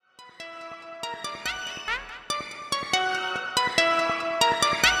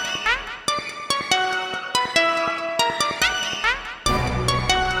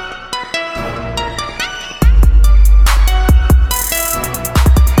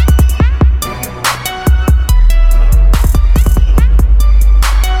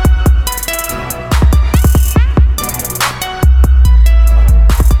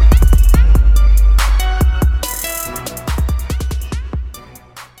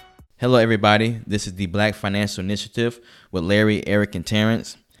Hello, everybody. This is the Black Financial Initiative with Larry, Eric, and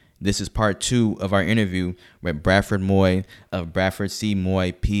Terrence. This is part 2 of our interview with Bradford Moye of Bradford C.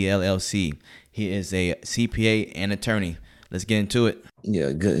 Moye PLLC. He is a CPA and attorney. Let's get into it.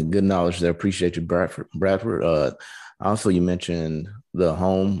 Yeah, good knowledge there. Appreciate you, Bradford. Also, you mentioned the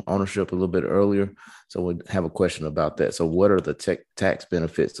home ownership a little bit earlier, so we have a question about that. So, what are the tax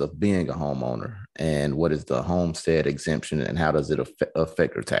benefits of being a homeowner, and what is the homestead exemption, and how does it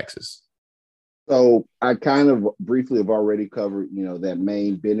affect your taxes? So I kind of briefly have already covered, that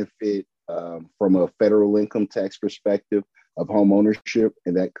main benefit from a federal income tax perspective of home ownership,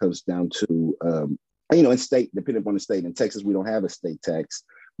 and that comes down to, in state, depending upon the state. In Texas, we don't have a state tax,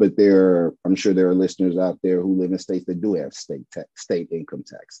 but I'm sure there are listeners out there who live in states that do have state income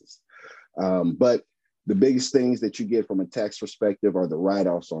taxes. But the biggest things that you get from a tax perspective are the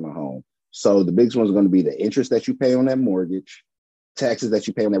write-offs on a home. So the biggest ones are going to be the interest that you pay on that mortgage, taxes that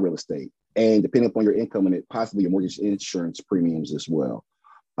you pay on that real estate, and depending upon your income and possibly your mortgage insurance premiums as well.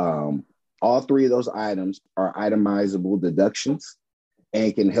 All three of those items are itemizable deductions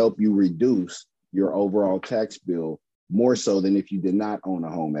and can help you reduce your overall tax bill more so than if you did not own a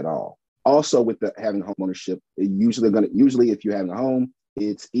home at all. Also, with having home ownership, usually if you're having a home,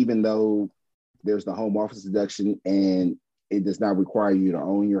 it's even though there's the home office deduction and it does not require you to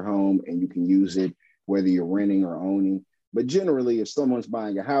own your home and you can use it whether you're renting or owning. But generally, if someone's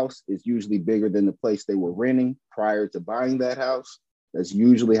buying a house, it's usually bigger than the place they were renting prior to buying that house. That's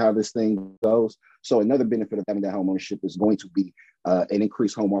usually how this thing goes. So another benefit of having that home ownership is going to be an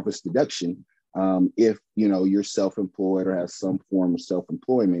increased home office deduction if you're self-employed or have some form of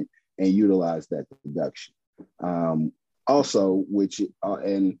self-employment and utilize that deduction. Also,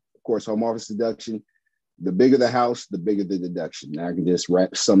 and of course, home office deduction, the bigger the house, the bigger the deduction. Now I can just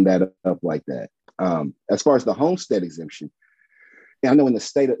sum that up like that. As far as the homestead exemption, I know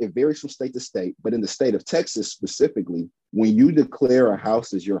it varies from state to state, but in the state of Texas specifically, when you declare a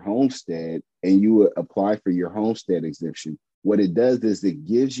house as your homestead and you apply for your homestead exemption, what it does is it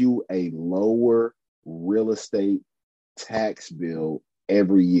gives you a lower real estate tax bill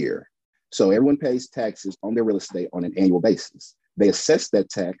every year. So everyone pays taxes on their real estate on an annual basis. They assess that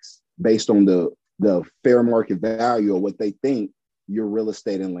tax based on the fair market value of what they think your real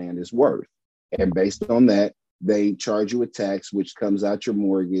estate and land is worth. And based on that, they charge you a tax, which comes out your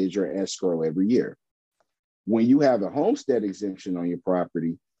mortgage or escrow every year. When you have a homestead exemption on your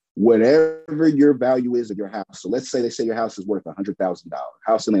property, whatever your value is of your house, so let's say they say your house is worth $100,000,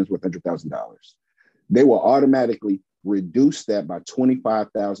 house and land is worth $100,000. They will automatically reduce that by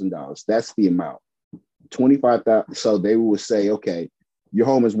 $25,000. That's the amount, 25,000. So they will say, okay, your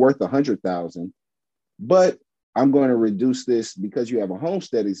home is worth $100,000, but I'm going to reduce this because you have a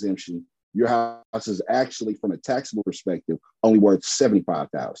homestead exemption. Your house is actually, from a taxable perspective, only worth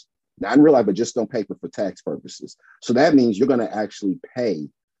 $75,000. Not in real life, but just on paper for tax purposes. So that means you're going to actually pay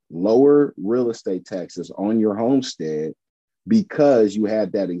lower real estate taxes on your homestead because you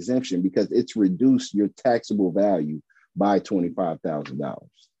had that exemption, because it's reduced your taxable value by $25,000.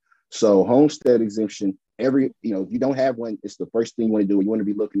 So homestead exemption, if you don't have one, it's the first thing you want to do. You want to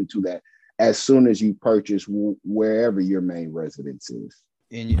be looking into that as soon as you purchase wherever your main residence is.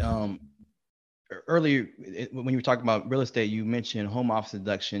 And earlier, when you were talking about real estate, you mentioned home office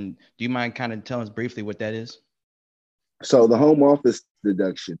deduction. Do you mind kind of telling us briefly what that is? So the home office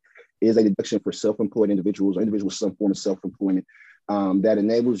deduction is a deduction for self-employed individuals or individuals with some form of self-employment that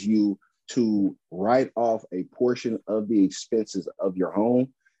enables you to write off a portion of the expenses of your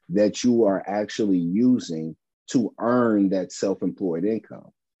home that you are actually using to earn that self-employed income.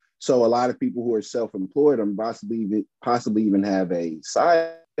 So a lot of people who are self-employed and possibly even have a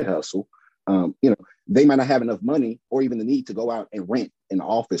side hustle, they might not have enough money or even the need to go out and rent an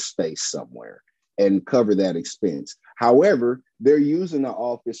office space somewhere and cover that expense. However, they're using the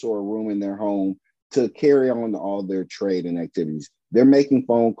office or a room in their home to carry on all their trade and activities. They're making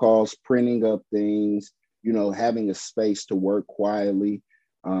phone calls, printing up things, having a space to work quietly.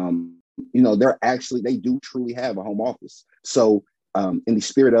 They do truly have a home office. So in the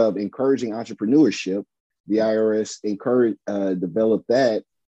spirit of encouraging entrepreneurship, the IRS developed that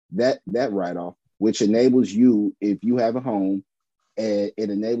write-off, which enables you, if you have a home, and it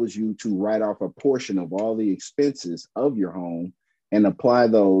enables you to write off a portion of all the expenses of your home and apply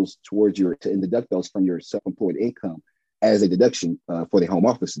those and deduct those from your self-employed income as a deduction for the home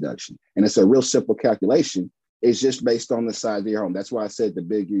office deduction. And it's a real simple calculation. It's just based on the size of your home. That's why I said the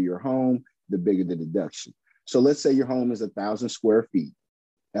bigger your home, the bigger the deduction. So let's say your home is 1,000 square feet.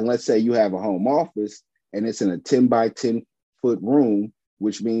 And let's say you have a home office and it's in a 10 by 10 foot room,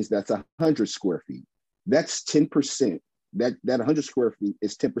 which means that's 100 square feet. That's 10% that 100 square feet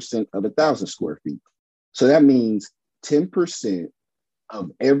is 10% of 1,000 square feet. So that means 10%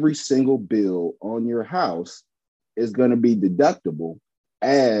 of every single bill on your house is going to be deductible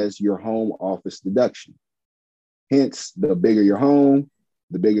as your home office deduction. Hence, the bigger your home,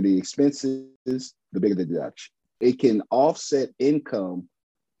 the bigger the expenses, the bigger the deduction. It can offset income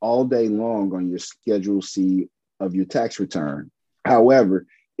all day long on your Schedule C of your tax return. However,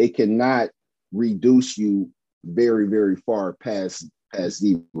 it cannot reduce you very, very far past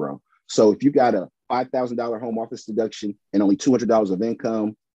zero. So if you got a $5,000 home office deduction and only $200 of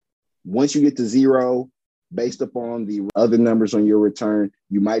income, once you get to zero, based upon the other numbers on your return,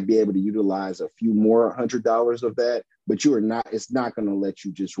 you might be able to utilize a few more $100 of that, but it's not going to let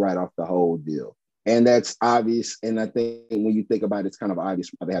you just write off the whole deal. And that's obvious. And I think when you think about it, it's kind of obvious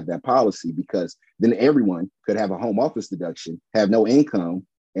why they have that policy, because then everyone could have a home office deduction, have no income,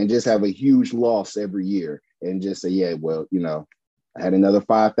 and just have a huge loss every year and just say, yeah, well, I had another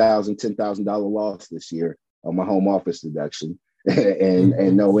 $5,000, $10,000 loss this year on my home office deduction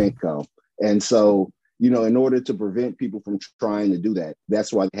and no income. And so, in order to prevent people from trying to do that,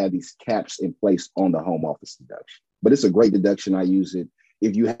 that's why they have these caps in place on the home office deduction. But it's a great deduction. I use it.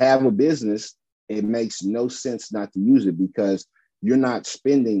 If you have a business, it makes no sense not to use it, because you're not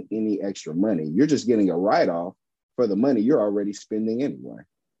spending any extra money. You're just getting a write-off for the money you're already spending anyway.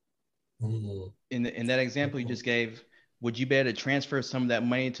 In that example you just gave, would you be able to transfer some of that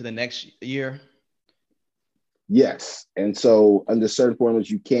money to the next year? Yes. And so under certain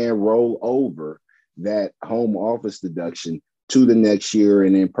formulas, you can roll over that home office deduction to the next year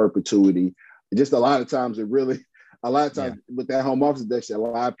and in perpetuity. Just a lot of times with that home office deduction, a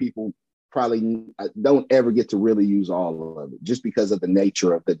lot of people probably don't ever get to really use all of it, just because of the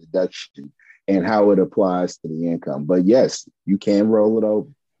nature of the deduction and how it applies to the income. But yes, you can roll it over.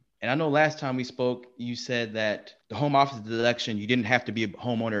 And I know last time we spoke, you said that the home office deduction, you didn't have to be a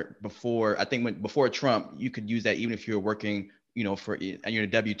homeowner before. I think before Trump, you could use that even if you were working, for your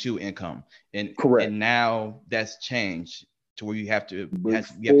W-2 income. And correct. And now that's changed to where you have to.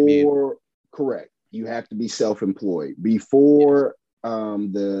 Correct. You have to be self-employed. Before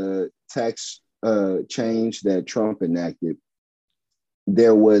the tax change that Trump enacted,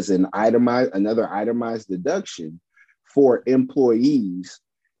 there was another itemized deduction for employees.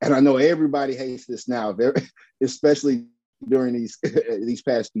 And I know everybody hates this now, especially during these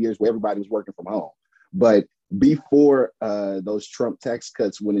past few years where everybody's working from home. But before those Trump tax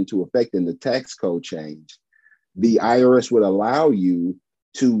cuts went into effect and the tax code changed, the IRS would allow you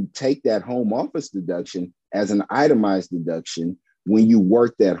to take that home office deduction as an itemized deduction when you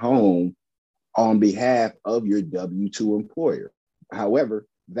worked at home on behalf of your W-2 employer. However,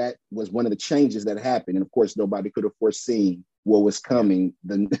 that was one of the changes that happened. And of course, nobody could have foreseen what was coming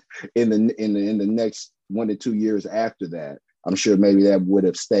in the next 1 to 2 years after that. I'm sure maybe that would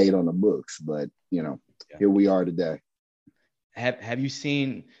have stayed on the books, but here we are today. Have you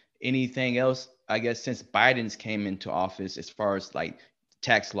seen anything else, I guess, since Biden's came into office, as far as like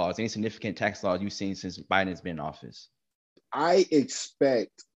tax laws, any significant tax laws you've seen since Biden's been in office? I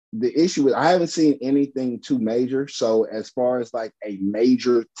expect the issue is I haven't seen anything too major. So as far as like a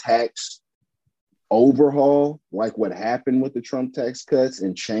major tax overhaul, like what happened with the Trump tax cuts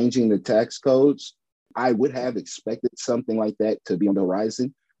and changing the tax codes, I would have expected something like that to be on the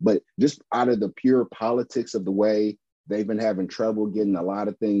horizon. But just out of the pure politics of the way they've been having trouble getting a lot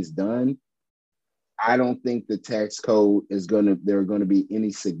of things done, I don't think the tax code there are going to be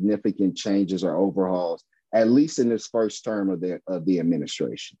any significant changes or overhauls, at least in this first term of the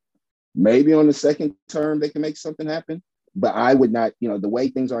administration. Maybe on the second term, they can make something happen, but I would not, the way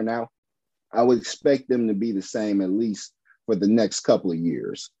things are now, I would expect them to be the same, at least for the next couple of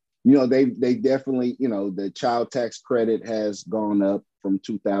years. They definitely, the child tax credit has gone up from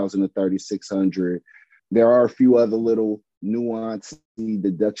 $2,000 to $3,600. There are a few other little nuanced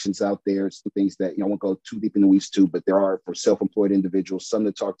deductions out there, some things that I won't go too deep in the weeds to, but there are for self-employed individuals, some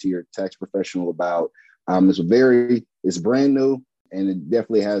to talk to your tax professional about. It's brand new, and it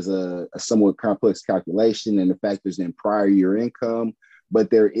definitely has a somewhat complex calculation and it factors in prior year income,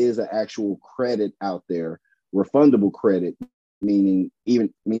 but there is an actual credit out there, refundable credit, meaning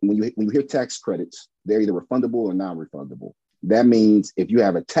when you hear tax credits, they're either refundable or non-refundable. That means if you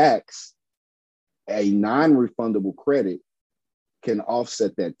have a tax, a non-refundable credit can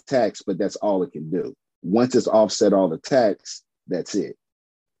offset that tax, but that's all it can do. Once it's offset all the tax, that's it.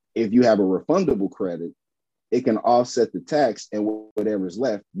 If you have a refundable credit, it can offset the tax, and whatever's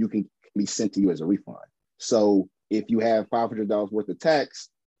left, you can be sent to you as a refund. So if you have $500 worth of tax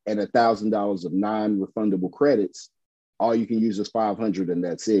and $1,000 of non-refundable credits, all you can use is $500 and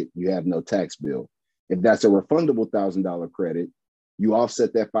that's it. You have no tax bill. If that's a refundable $1,000 credit, you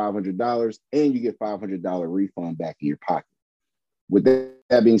offset that $500 and you get $500 refund back in your pocket. With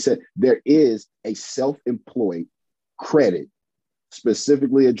that being said, there is a self-employed credit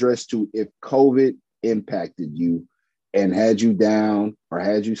specifically addressed to if COVID impacted you and had you down or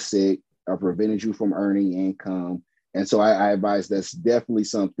had you sick or prevented you from earning income. And so I advise that's definitely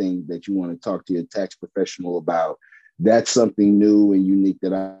something that you want to talk to your tax professional about. That's something new and unique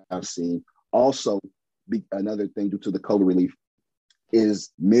that I've seen. Also, another thing due to the COVID relief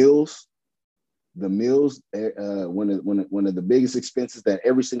is meals. The meals, one of the biggest expenses that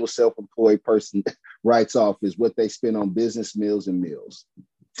every single self-employed person writes off is what they spend on business meals and meals.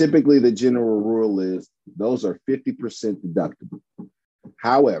 Typically, the general rule is those are 50% deductible.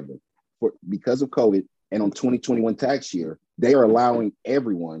 However, because of COVID and on 2021 tax year, they are allowing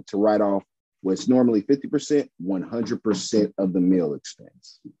everyone to write off what's normally 50%, 100% of the meal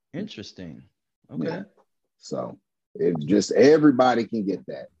expense. Interesting. Okay. Yeah. So it's just everybody can get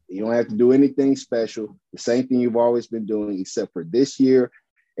that. You don't have to do anything special. The same thing you've always been doing, except for this year.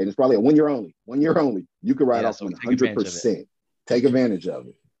 And it's probably a 1 year only. 1 year only. You can write off 100%. Take advantage of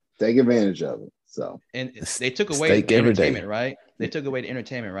it. Take advantage of it. So, and they took away the entertainment, right? They took away the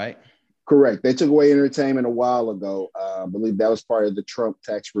entertainment, right? Correct. They took away entertainment a while ago. I believe that was part of the Trump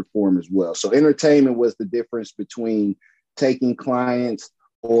tax reform as well. So entertainment was the difference between taking clients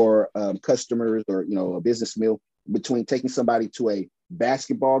or customers or, a business meal, between taking somebody to a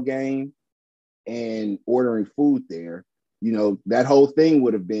basketball game and ordering food there. That whole thing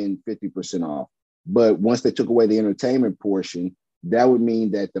would have been 50% off. But once they took away the entertainment portion, that would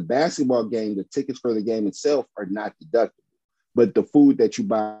mean that the basketball game, the tickets for the game itself are not deductible. But the food that you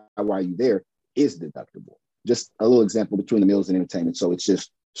buy while you're there is deductible. Just a little example between the meals and entertainment. So it's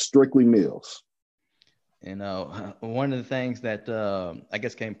just strictly meals. And one of the things that I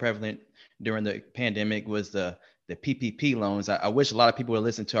guess came prevalent during the pandemic was the PPP loans. I wish a lot of people would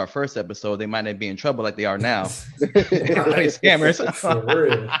listen to our first episode. They might not be in trouble like they are now. Scammers. For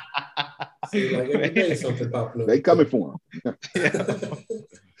real. See, like every day something popping up. They coming for them.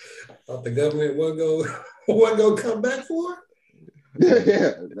 Thought the government wasn't gonna come back for it?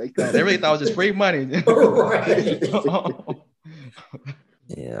 Yeah, they really thought it was just free money. Right.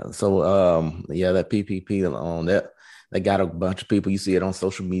 Yeah. So that PPP loan, that they got a bunch of people. You see it on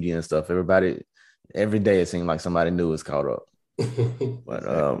social media and stuff. Every day it seemed like somebody new is caught up. But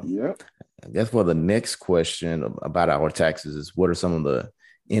I guess for the next question about our taxes is, what are some of the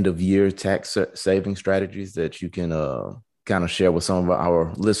end of year tax saving strategies that you can kind of share with some of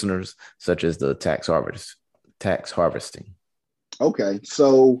our listeners, such as the tax harvesting? Okay,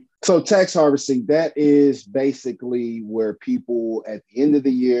 so tax harvesting, that is basically where people at the end of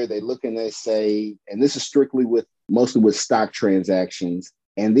the year, they look and they say, and this is strictly mostly with stock transactions.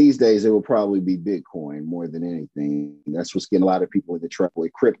 And these days, it will probably be Bitcoin more than anything. That's what's getting a lot of people into trouble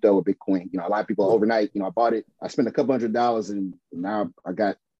with crypto or Bitcoin. A lot of people overnight, I bought it, I spent a couple $100 and now I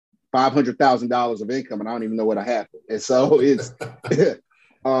got $500,000 of income and I don't even know what I have. And so it's,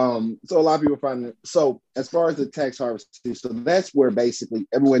 so a lot of people find it. So as far as the tax harvesting, so that's where basically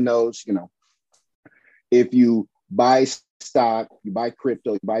everyone knows, if you buy stock, you buy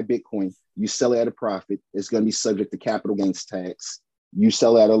crypto, you buy Bitcoin, you sell it at a profit, it's going to be subject to capital gains tax. You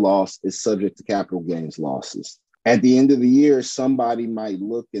sell at a loss, it's subject to capital gains losses. At the end of the year, somebody might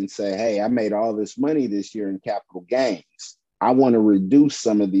look and say, hey, I made all this money this year in capital gains. I want to reduce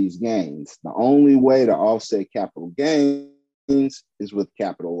some of these gains. The only way to offset capital gains is with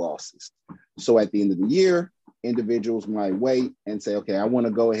capital losses. So at the end of the year, individuals might wait and say, okay, I want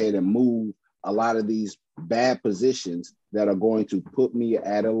to go ahead and move a lot of these bad positions that are going to put me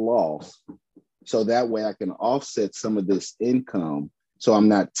at a loss. So that way I can offset some of this income. So I'm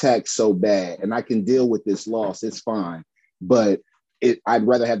not taxed so bad and I can deal with this loss. It's fine. But I'd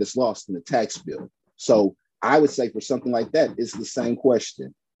rather have this loss than the tax bill. So I would say for something like that, it's the same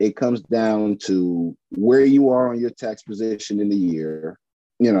question. It comes down to where you are on your tax position in the year,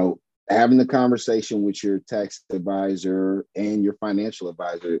 having the conversation with your tax advisor and your financial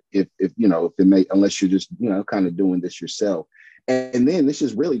advisor, unless you're just, kind of doing this yourself. And then this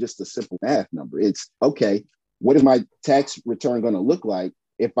is really just a simple math number. It's okay, what is my tax return going to look like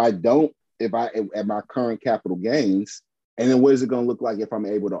if I at my current capital gains? And then what is it going to look like if I'm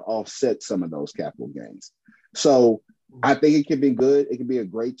able to offset some of those capital gains? So I think it can be good. It can be a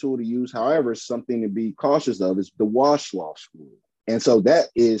great tool to use. However, something to be cautious of is the wash loss rule. And so that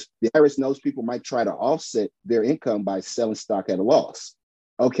is, the IRS knows people might try to offset their income by selling stock at a loss.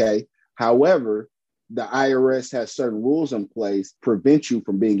 Okay. However, the IRS has certain rules in place to prevent you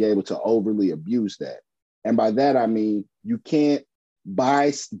from being able to overly abuse that. And by that, I mean, you can't buy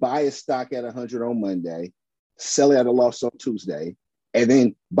a stock at 100 on Monday, sell it at a loss on Tuesday, and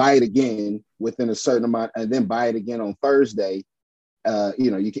then buy it again within a certain amount, and then buy it again on Thursday.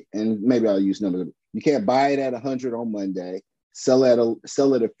 You can, and maybe I'll use numbers. You can't buy it at 100 on Monday, sell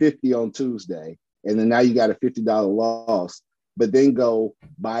it at 50 on Tuesday, and then now you got a $50 loss. But then go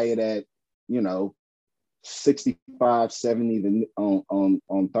buy it at 65, 70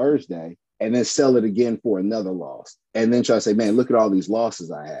 on Thursday, and then sell it again for another loss, and then try to say, man, look at all these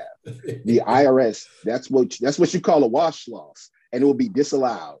losses I have. The IRS, that's what you call a wash loss, and it will be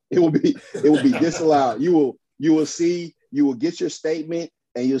disallowed. It will be disallowed. You will get your statement,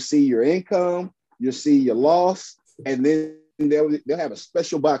 and you'll see your income, you'll see your loss, and then they'll have a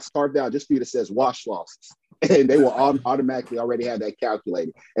special box carved out just for you that says wash losses. And they will automatically already have that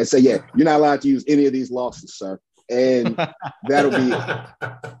calculated and say, yeah, you're not allowed to use any of these losses, sir. And that'll be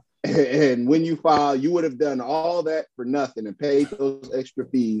it. And when you file, you would have done all that for nothing and paid those extra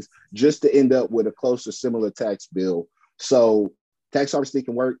fees just to end up with a close or similar tax bill. So tax harvesting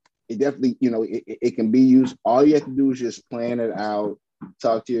can work. It definitely, it can be used. All you have to do is just plan it out,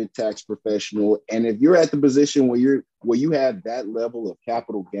 talk to your tax professional. And if you're at the position where you have that level of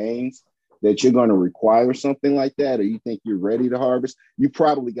capital gains that you're going to require something like that, or you think you're ready to harvest, you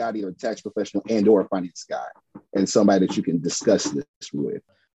probably got either a tax professional and or a finance guy and somebody that you can discuss this with.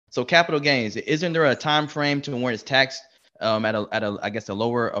 So capital gains, isn't there a time frame to when it's taxed at a I guess a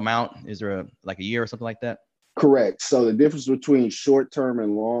lower amount? Is there a year or something like that? Correct. So the difference between short-term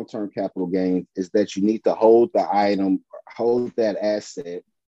and long-term capital gains is that you need to hold that asset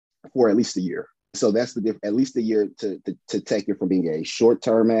for at least a year. So that's the difference, at least a year to take it from being a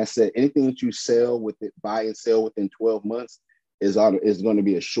short-term asset. Anything that you buy and sell within 12 months is going to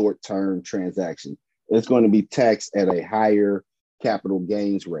be a short-term transaction. It's going to be taxed at a higher capital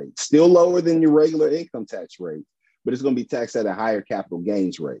gains rate, still lower than your regular income tax rate, but it's going to be taxed at a higher capital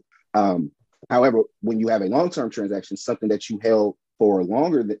gains rate. However, when you have a long-term transaction, something that you held for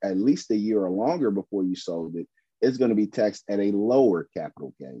longer, at least a year or longer before you sold it, it's going to be taxed at a lower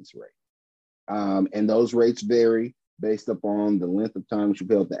capital gains rate. And those rates vary based upon the length of time you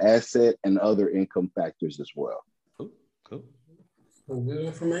held the asset and other income factors as well. Cool. Some good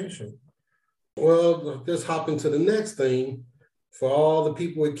information. Well, let's hop into the next thing. For all the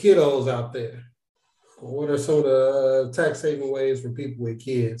people with kiddos out there, what are some of the tax saving ways for people with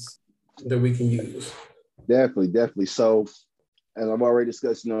kids that we can use? Definitely. So, as I've already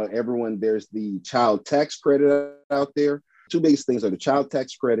discussed, everyone, there's the child tax credit out there. Two biggest things are the child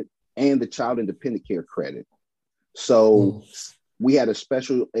tax credit and the child independent care credit. So we had a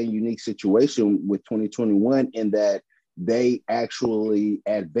special and unique situation with 2021 in that they actually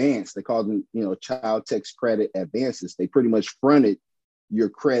advanced, they called them, child tax credit advances. They pretty much fronted your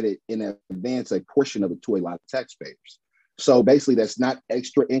credit in advance, a portion of it to a lot of taxpayers. So basically that's not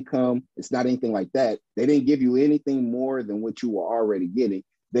extra income. It's not anything like that. They didn't give you anything more than what you were already getting.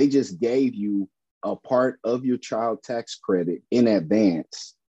 They just gave you a part of your child tax credit in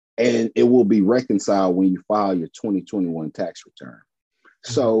advance, and it will be reconciled when you file your 2021 tax return.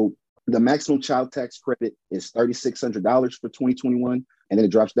 So the maximum child tax credit is $3,600 for 2021, and then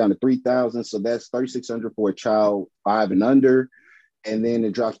it drops down to $3,000. So that's $3,600 for a child 5 and under, and then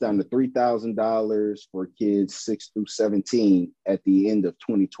it drops down to $3,000 for kids 6 through 17 at the end of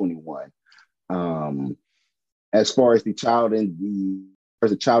 2021. As far as the child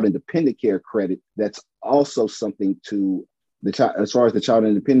independent care credit, that's also something to as far as the child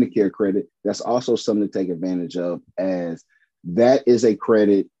independent care credit, that's also something to take advantage of, as that is a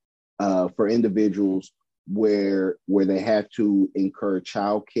credit for individuals where they have to incur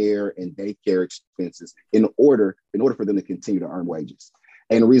child care and daycare expenses in order for them to continue to earn wages.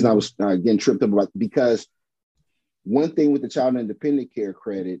 And the reason I was getting tripped up about, because one thing with the child independent care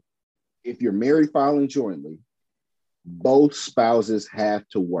credit, if you're married filing jointly, both spouses have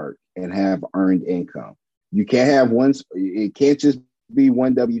to work and have earned income. You can't have one, it can't just be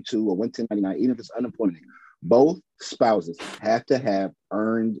one W-2 or one 1099, even if it's unemployment. Both spouses have to have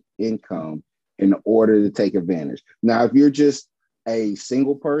earned income in order to take advantage. Now, if you're just a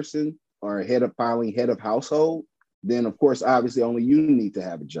single person or a head of household, then of course, obviously only you need to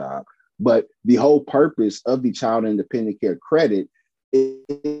have a job. But the whole purpose of the child independent care credit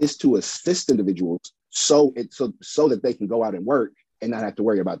is to assist individuals so that they can go out and work and not have to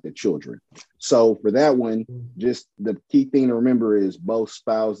worry about their children. So for that one, just the key thing to remember is both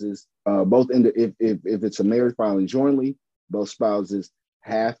spouses, if it's a marriage filing jointly, both spouses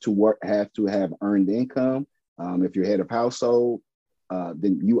have to have earned income. If you're head of household,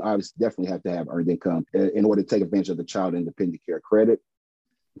 then you obviously definitely have to have earned income in order to take advantage of the child independent care credit.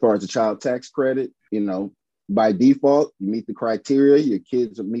 As far as the child tax credit, by default, you meet the criteria, your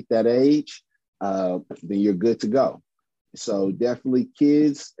kids meet that age, then you're good to go. So definitely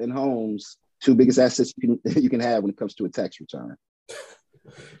kids and homes, two biggest assets you can have when it comes to a tax return.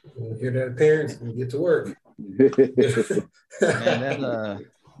 You hear that, parents? You get to work. Man,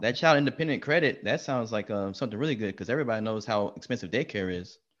 that child independent credit, that sounds like something really good because everybody knows how expensive daycare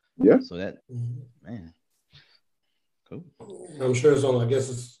is. Yeah. So that, man, cool. I'm sure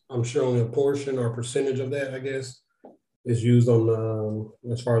I'm sure only a portion or a percentage of that, I guess, is used on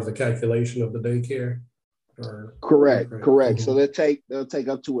as far as the calculation of the daycare. Correct. Mm-hmm. So they'll take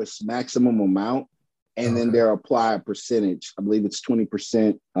up to a maximum amount, and then they'll apply a percentage. I believe it's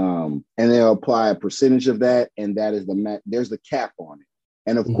 20%, and they'll apply a percentage of that, and that is there's the cap on it.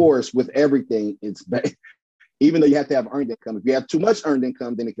 And of course, with everything, it's even though you have to have earned income. If you have too much earned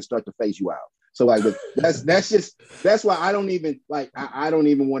income, then it can start to phase you out. So like that's why I don't even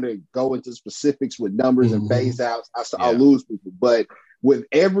want to go into specifics with numbers and phase outs. I'll lose people. But with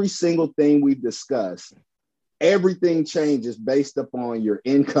every single thing we've discussed, everything changes based upon your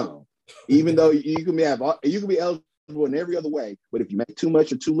income. Even though you can be eligible in every other way, but if you make too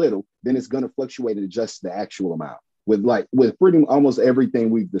much or too little, then it's going to fluctuate and adjust the actual amount. With pretty almost everything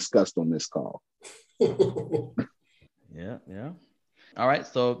we've discussed on this call. Yeah. All right.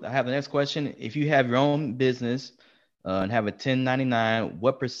 So I have the next question. If you have your own business and have a 1099,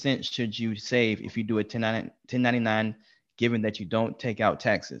 what percent should you save if you do a 1099, given that you don't take out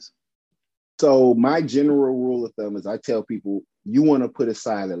taxes? So my general rule of thumb is I tell people you want to put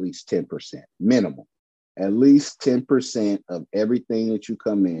aside at least 10% minimum, at least 10% of everything that you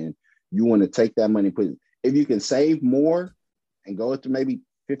come in. You want to take that money, put it. If you can save more and go up to maybe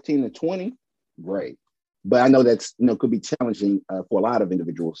 15 to 20, great. But I know that's could be challenging for a lot of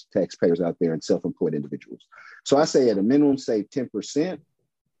individuals, taxpayers out there, and self-employed individuals. So I say at a minimum, save 10%,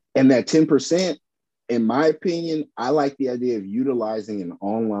 and that 10%, in my opinion, I like the idea of utilizing an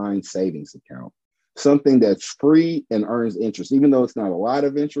online savings account, something that's free and earns interest, even though it's not a lot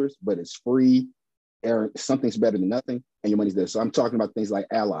of interest, but it's free. Something's better than nothing, and your money's there. So I'm talking about things like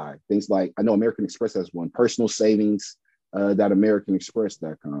Ally, things like, I know American Express has one, personal savings,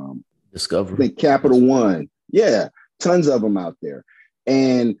 .americanexpress.com. Discover. I think Capital One. Yeah, tons of them out there.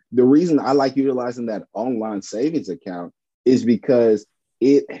 And the reason I like utilizing that online savings account is because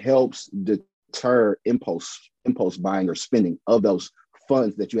it helps deter impulse buying or spending of those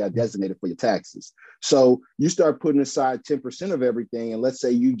funds that you have designated for your taxes. So you start putting aside 10% of everything, and let's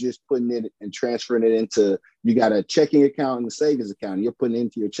say you just putting it and transferring it into, you got a checking account and a savings account, and you're putting it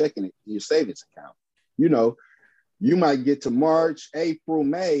into your savings account. You might get to March, April,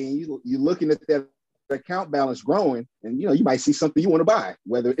 May, and you're looking at that account balance growing, and you might see something you want to buy.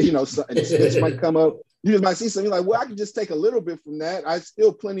 Whether expense might come up, you just might see something like, well, I can just take a little bit from that. I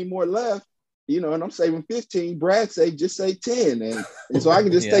still plenty more left, and I'm saving 15. Brad say just say 10, and so I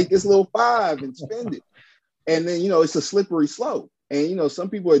can just take this little 5 and spend it. And then it's a slippery slope. And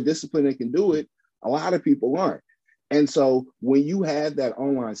some people are disciplined and can do it. A lot of people aren't. And so when you have that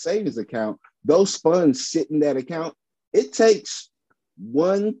online savings account, those funds sit in that account. It takes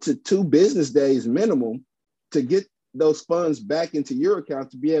 1 to 2 business days minimum to get those funds back into your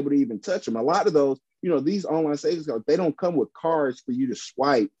account to be able to even touch them. A lot of those, these online savings accounts, they don't come with cards for you to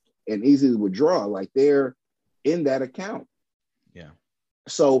swipe and easily withdraw. Like, they're in that account. Yeah.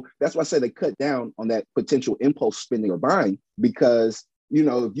 So that's why I say they cut down on that potential impulse spending or buying, because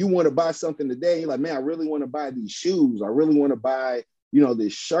if you want to buy something today, you're like, man, I really want to buy these shoes. I really want to buy,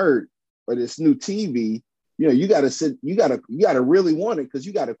 this shirt or this new TV. You got to really want it, because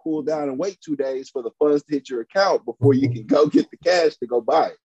you got to cool down and wait 2 days for the funds to hit your account before you can go get the cash to go buy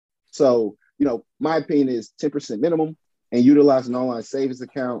it. So, my opinion is 10% minimum, and utilize an online savings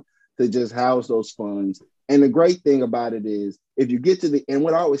account to just house those funds. And the great thing about it is, if you get to and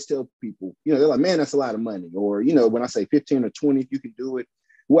what I always tell people, they're like, man, that's a lot of money. Or, when I say 15 or 20, if you can do it,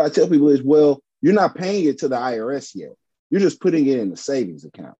 what I tell people is, well, you're not paying it to the IRS yet. You're just putting it in the savings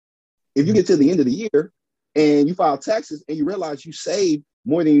account. If you get to the end of the year and you file taxes and you realize you saved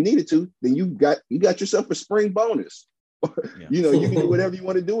more than you needed to, then you got yourself a spring bonus. Yeah. You can do whatever you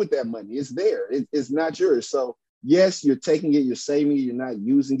want to do with that money. It's there. It's not yours. So yes, you're taking it, you're saving it, you're not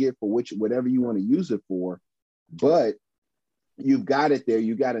using it for whatever you want to use it for, but you've got it there.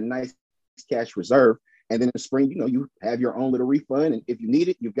 You got a nice cash reserve. And then in the spring, you have your own little refund. And if you need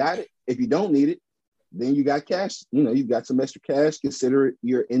it, you've got it. If you don't need it, then you got cash. You've got some extra cash. Consider it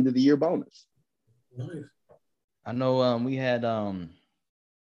your end of the year bonus. Nice. I know we had a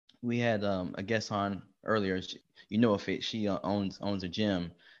guest on earlier. She owns a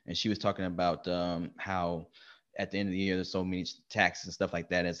gym, and she was talking about how at the end of the year, there's so many taxes and stuff like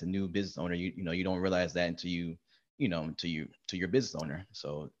that. As a new business owner, you don't realize that until to your business owner.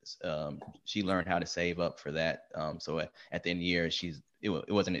 So she learned how to save up for that. So at the end of the year,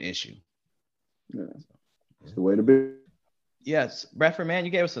 it wasn't an issue. Yeah. It's the way to be. Yes, Bradford, man,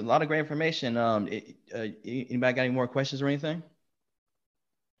 you gave us a lot of great information. Anybody got any more questions or anything?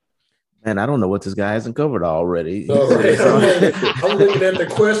 Man, I don't know what this guy hasn't covered already. No, right. I'm looking at the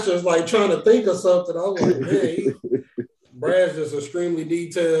questions, like trying to think of something. I'm like, man, Brad's just extremely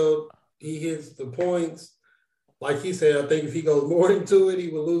detailed. He hits the points. Like he said, I think if he goes more into it, he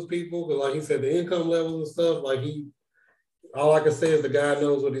will lose people. But like he said, the income levels and stuff, like all I can say is the guy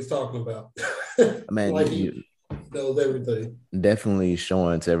knows what he's talking about. Man, like he knows everything. Definitely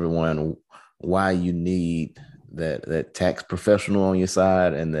showing to everyone why you need that tax professional on your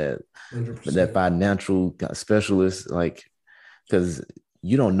side and that 100%. financial specialist, like, because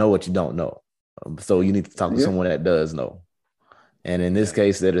you don't know what you don't know. So you need to talk to someone that does know. And in this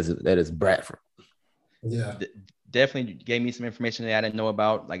case, that is Bradford. Yeah. Definitely gave me some information that I didn't know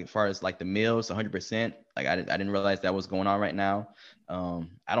about, like as far as like the meals, 100%. Like I didn't realize that was going on right now.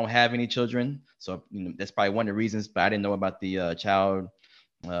 I don't have any children, so that's probably one of the reasons. But I didn't know about the child.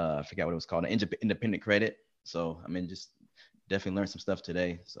 I forgot what it was called, an independent credit. So I mean, just definitely learned some stuff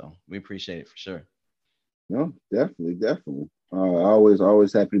today. So we appreciate it for sure. No, definitely.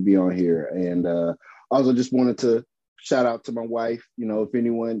 Always happy to be on here, and also just wanted to shout out to my wife. If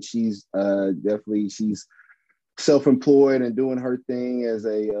anyone, she's self-employed and doing her thing as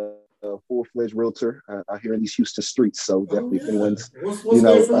a full-fledged realtor out here in these Houston streets. So definitely, if anyone's, what's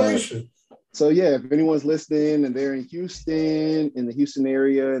the information? If anyone's listening and they're in Houston, in the Houston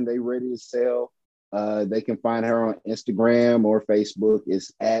area, and they ready to sell, they can find her on Instagram or Facebook.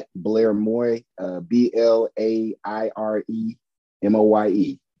 It's at Blair Moye, BLAIRE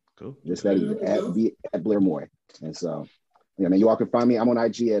MOYE. Cool. Just that at Blair Moye. And so, you all can find me. I'm on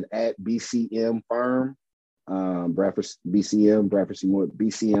IG at BCM Firm. Bradford BCM, Bradford Seymour,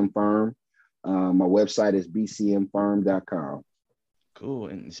 BCM Firm. My website is bcmfirm.com. Cool.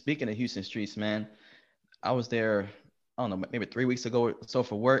 And speaking of Houston streets, man, I was there, I don't know, maybe 3 weeks ago or so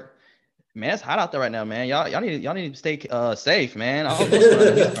for work. Man, it's hot out there right now, man. Y'all need to stay safe, man. I don't know what's going on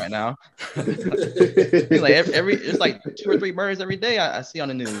in Houston right now. It's like 2 or 3 murders every day I see on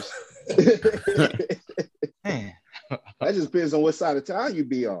the news. Man. That just depends on what side of town you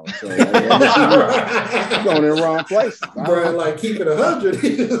be on. So you're going in the wrong place. Bro, like keep it 100.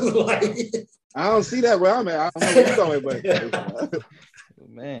 Like, I don't see that where I'm at. I don't know where you're going, but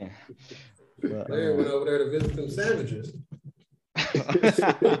man. Larry went over there to visit them savages.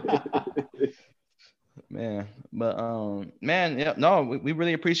 Man, but man, yeah, no, we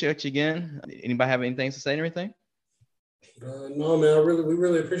really appreciate you again. Anybody have anything to say or anything? No, man, we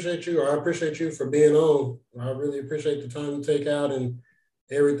really appreciate you. I appreciate you for being on. I really appreciate the time you take out, and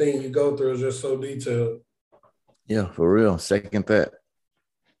everything you go through is just so detailed. Yeah, for real. Second that.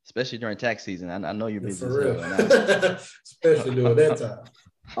 Especially during tax season. I know you're busy. For real. Especially during that time.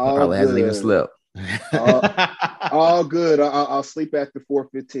 Probably hasn't even slept. all good. I'll sleep after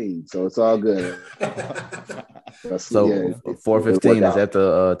 4:15, so it's all good. So 4:15 is that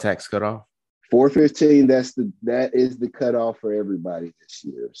the tax cutoff? 4:15. That is the cutoff for everybody this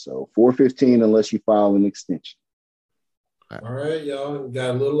year. So 4:15, unless you file an extension. All right, y'all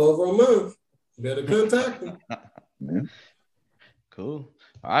got a little over a month. Better contact me. Yeah. Cool.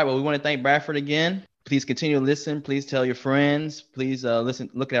 All right. Well, we want to thank Bradford again. Please continue to listen. Please tell your friends. Please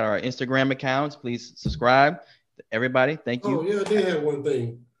look at our Instagram accounts. Please subscribe. Everybody, thank you. Oh, yeah, I did have one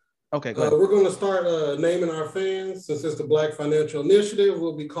thing. Okay, go ahead. We're going to start naming our fans. Since it's the Black Financial Initiative,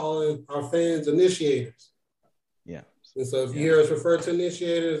 we'll be calling our fans initiators. Yeah. And so if you hear us refer to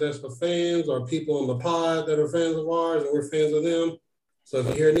initiators, that's for fans or people on the pod that are fans of ours, and we're fans of them. So if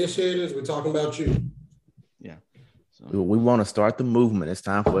you hear initiators, we're talking about you. Yeah. So We want to start the movement. It's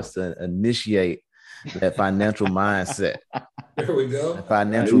time for us to initiate that financial mindset. There we go.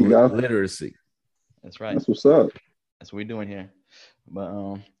 Financial literacy. That's right. That's what's up. That's what we're doing here. But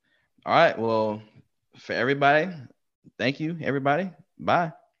all right. Well, for everybody, thank you, everybody.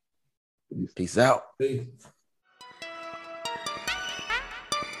 Bye. Peace out. Peace.